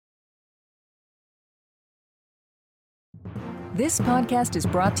This podcast is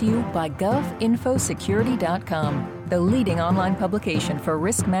brought to you by govinfosecurity.com, the leading online publication for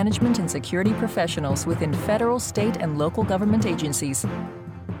risk management and security professionals within federal, state, and local government agencies.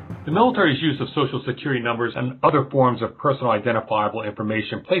 The military's use of Social Security numbers and other forms of personal identifiable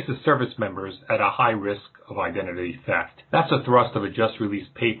information places service members at a high risk of identity theft. That's the thrust of a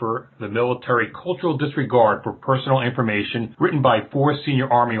just-released paper, The Military Cultural Disregard for Personal Information, written by 4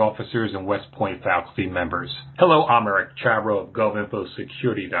 senior Army officers and West Point faculty members. Hello, I'm Eric Chabro of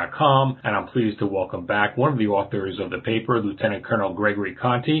govinfosecurity.com, and I'm pleased to welcome back one of the authors of the paper, Lieutenant Colonel Gregory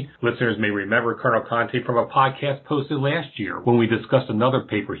Conti. Listeners may remember Colonel Conti from a podcast posted last year when we discussed another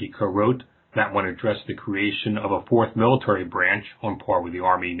paper he co-wrote. That one addressed the creation of a 4th military branch on par with the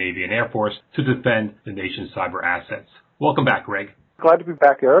Army, Navy, and Air Force to defend the nation's cyber assets. Welcome back, Greg. Glad to be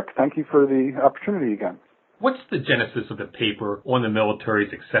back, Eric. Thank you for the opportunity again. What's the genesis of the paper on the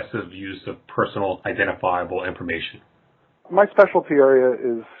military's excessive use of personal identifiable information? My specialty area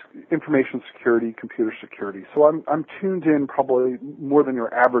is information security, computer security. So I'm tuned in probably more than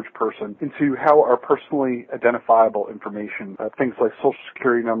your average person into how our personally identifiable information, things like social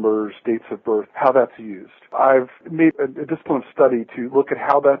security numbers, dates of birth, how that's used. I've made a discipline of study to look at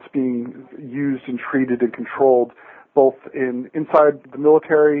how that's being used and treated and controlled both inside the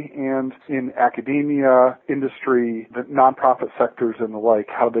military and in academia, industry, the nonprofit sectors and the like,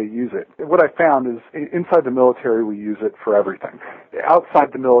 how they use it. What I found is inside the military we use it for everything.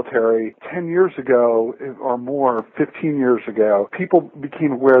 Outside the military, 10 years ago or more, 15 years ago, people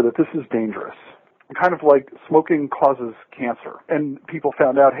became aware that this is dangerous. Kind of like smoking causes cancer. And people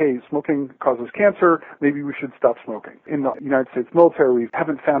found out, hey, smoking causes cancer, maybe we should stop smoking. In the United States military, we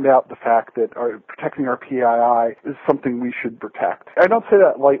haven't found out the fact that protecting our PII is something we should protect. I don't say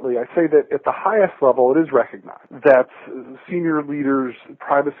that lightly. I say that at the highest level, it is recognized that senior leaders,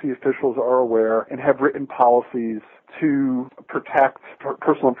 privacy officials are aware and have written policies to protect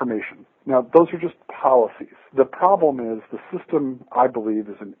personal information. Now, those are just policies. The problem is the system, I believe,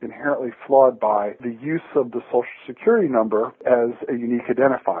 is inherently flawed by the use of the Social Security number as a unique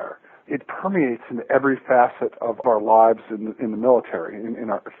identifier. It permeates into every facet of our lives in the military, in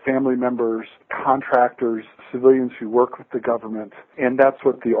our family members, contractors, civilians who work with the government, and that's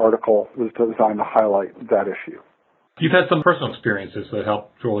what the article was designed to highlight, that issue. You've had some personal experiences that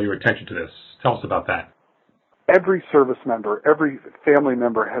helped draw your attention to this. Tell us about that. Every service member, every family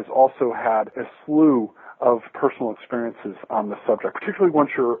member has also had a slew of personal experiences on the subject, particularly once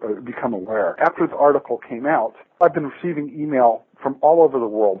you become aware. After the article came out, I've been receiving email from all over the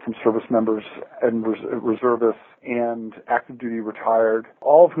world, from service members and reservists and active duty retired,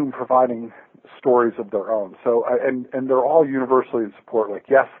 all of whom providing stories of their own. So, and they're all universally in support, like,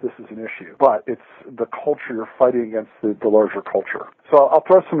 yes, this is an issue, but it's the culture you're fighting against, the larger culture. So I'll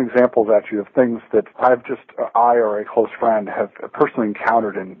throw some examples at you of things that I or a close friend have personally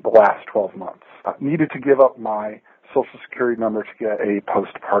encountered in the last 12 months. Needed to give up my Social Security number to get a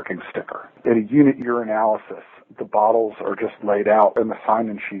post-parking sticker. At a unit urinalysis, the bottles are just laid out and the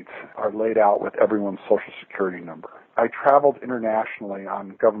sign-in sheets are laid out with everyone's Social Security number. I traveled internationally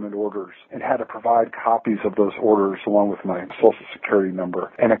on government orders and had to provide copies of those orders along with my Social Security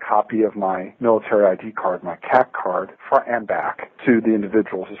number and a copy of my military ID card, my CAC card, front and back, to the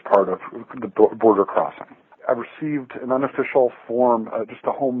individuals as part of the border crossing. I received an unofficial form, just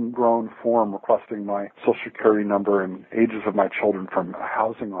a homegrown form requesting my Social Security number and ages of my children from a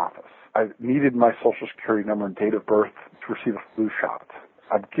housing office. I needed my Social Security number and date of birth to receive a flu shot.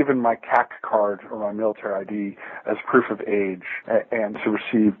 I've given my CAC card or my military ID as proof of age and to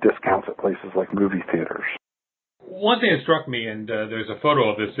receive discounts at places like movie theaters. One thing that struck me, and there's a photo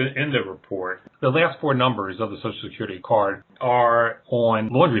of this in the report, the last 4 numbers of the Social Security card are on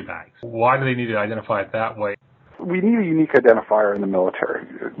laundry bags. Why do they need to identify it that way? We need a unique identifier in the military.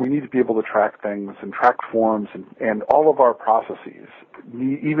 We need to be able to track things and track forms and all of our processes,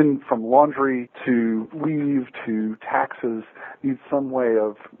 even from laundry to leave to taxes, need some way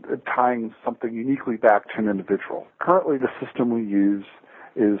of tying something uniquely back to an individual. Currently, the system we use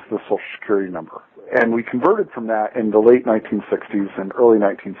is the Social Security number. And we converted from that in the late 1960s and early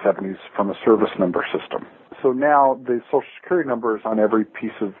 1970s from a service number system. So now the Social Security number is on every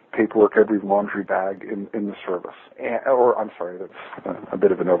piece of paperwork, every laundry bag in the service. That's a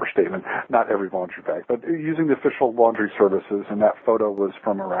bit of an overstatement. Not every laundry bag, but using the official laundry services, and that photo was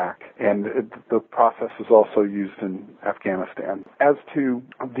from Iraq. And the process is also used in Afghanistan. As to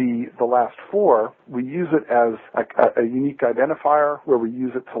the last 4, we use it as a unique identifier where we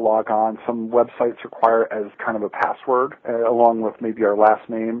use it to log on. Some websites require it as kind of a password, along with maybe our last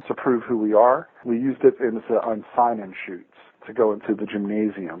name to prove who we are. We used it on sign-in shoots to go into the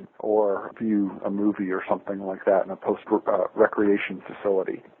gymnasium or view a movie or something like that in a post-recreation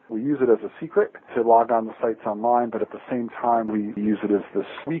facility. We use it as a secret to log on the sites online, but at the same time we use it as this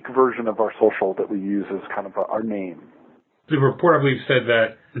weak version of our social that we use as kind of our name. The report, I believe, said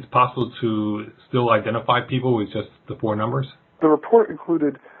that it's possible to still identify people with just the 4 numbers? The report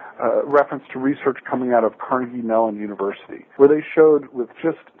included reference to research coming out of Carnegie Mellon University, where they showed with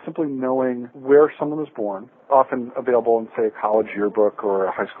just simply knowing where someone was born, often available in, say, a college yearbook or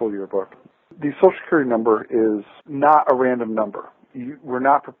a high school yearbook. The Social Security number is not a random number. We're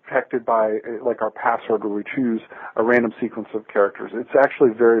not protected by, like our password, where we choose a random sequence of characters. It's actually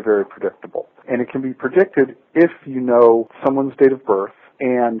very, very predictable. And it can be predicted if you know someone's date of birth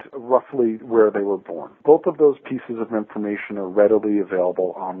and roughly where they were born. Both of those pieces of information are readily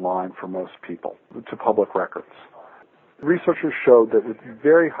available online for most people, to public records. Researchers showed that with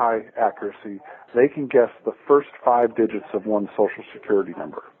very high accuracy, they can guess the first 5 digits of one's Social Security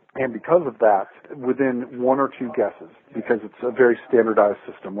number. And because of that, within 1 or 2 guesses, because it's a very standardized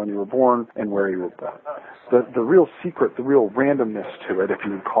system, when you were born and where you were born. The real secret, the real randomness to it, if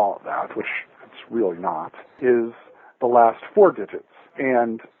you would call it that, which it's really not, is the last 4 digits.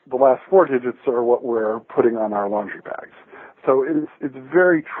 And the last 4 digits are what we're putting on our laundry bags. So it's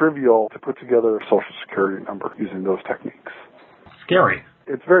very trivial to put together a Social Security number using those techniques. Scary.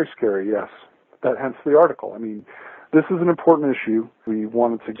 It's very scary, yes. Hence the article. I mean, this is an important issue. We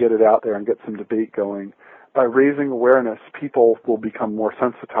wanted to get it out there and get some debate going. By raising awareness, people will become more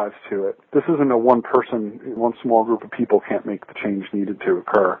sensitized to it. This isn't a one small group of people can't make the change needed to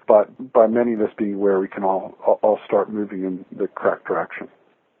occur. But by many of us being aware, we can all start moving in the correct direction.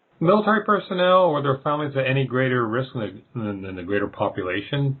 Military personnel or their families at any greater risk than the greater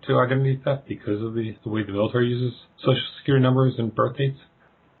population to identity theft because of the way the military uses Social Security numbers and birth dates?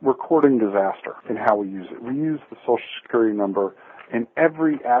 We're courting disaster in how we use it. We use the Social Security number in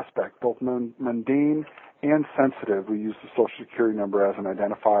every aspect, both mundane and sensitive. We use the Social Security number as an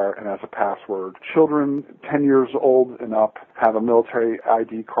identifier and as a password. Children 10 years old and up have a military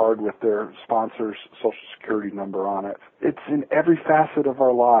ID card with their sponsor's Social Security number on it. It's in every facet of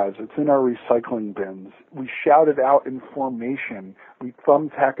our lives. It's in our recycling bins. We shout it out in formation. We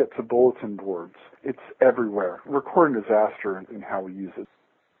thumbtack it to bulletin boards. It's everywhere. We're courting disaster in how we use it.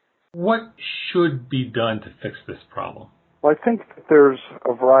 What should be done to fix this problem? Well, I think that there's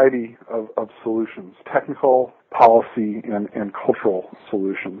a variety of solutions, technical, policy, and cultural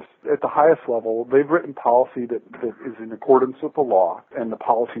solutions. At the highest level, they've written policy that is in accordance with the law, and the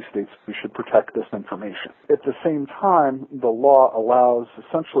policy states we should protect this information. At the same time, the law allows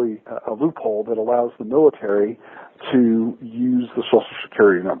essentially a loophole that allows the military to use the Social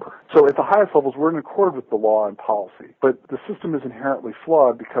Security number. So at the highest levels, we're in accord with the law and policy. But the system is inherently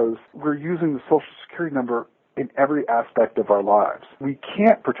flawed because we're using the Social Security number in every aspect of our lives. We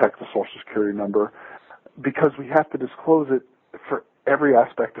can't protect the Social Security number because we have to disclose it for every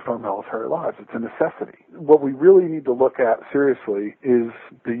aspect of our military lives. It's a necessity. What we really need to look at seriously is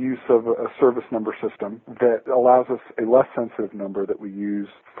the use of a service number system that allows us a less sensitive number that we use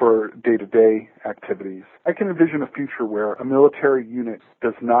for day-to-day activities. I can envision a future where a military unit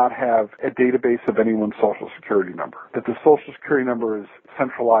does not have a database of anyone's Social Security number, that the Social Security number is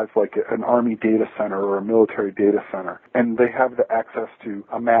centralized like an Army data center or a military data center, and they have the access to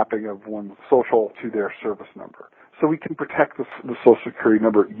a mapping of one's social to their service number. So we can protect the Social Security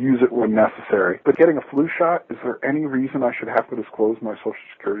number, use it when necessary. But getting a flu shot, is there any reason I should have to disclose my Social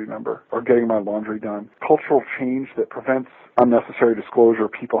Security number? Or getting my laundry done? Cultural change that prevents unnecessary disclosure,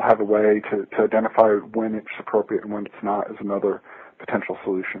 people have a way to identify when it's appropriate and when it's not, is another potential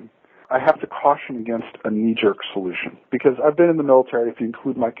solution. I have to caution against a knee-jerk solution because I've been in the military, if you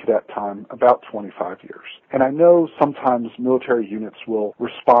include my cadet time, about 25 years. And I know sometimes military units will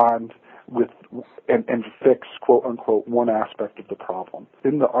respond with and fix, quote unquote, one aspect of the problem.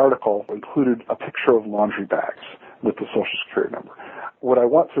 In the article included a picture of laundry bags with the Social Security number. What I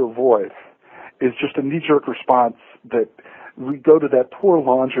want to avoid is just a knee-jerk response that we go to that poor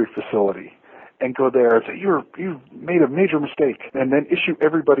laundry facility and go there and say, you've made a major mistake, and then issue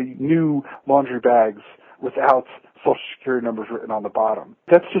everybody new laundry bags without Social Security numbers written on the bottom.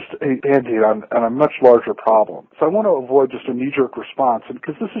 That's just a Band-Aid on a much larger problem. So I want to avoid just a knee-jerk response,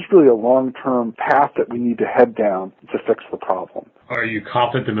 because this is really a long-term path that we need to head down to fix the problem. Are you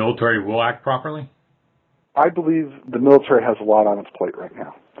confident the military will act properly? I believe the military has a lot on its plate right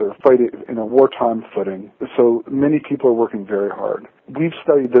now. They're fighting in a wartime footing, so many people are working very hard. We've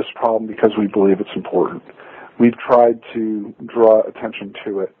studied this problem because we believe it's important. We've tried to draw attention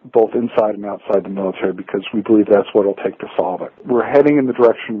to it, both inside and outside the military, because we believe that's what it'll take to solve it. We're heading in the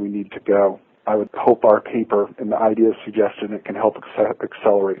direction we need to go. I would hope our paper and the ideas suggested in it can help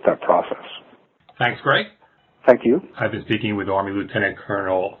accelerate that process. Thanks, Greg. Thank you. I've been speaking with Army Lieutenant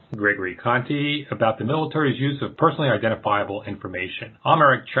Colonel Gregory Conti about the military's use of personally identifiable information. I'm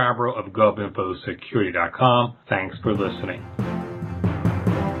Eric Chabro of GovInfoSecurity.com. Thanks for listening.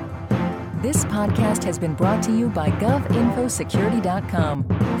 This podcast has been brought to you by GovInfoSecurity.com.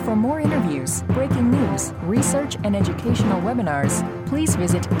 For more interviews, breaking news, research, and educational webinars, please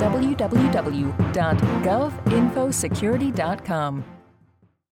visit www.govinfosecurity.com.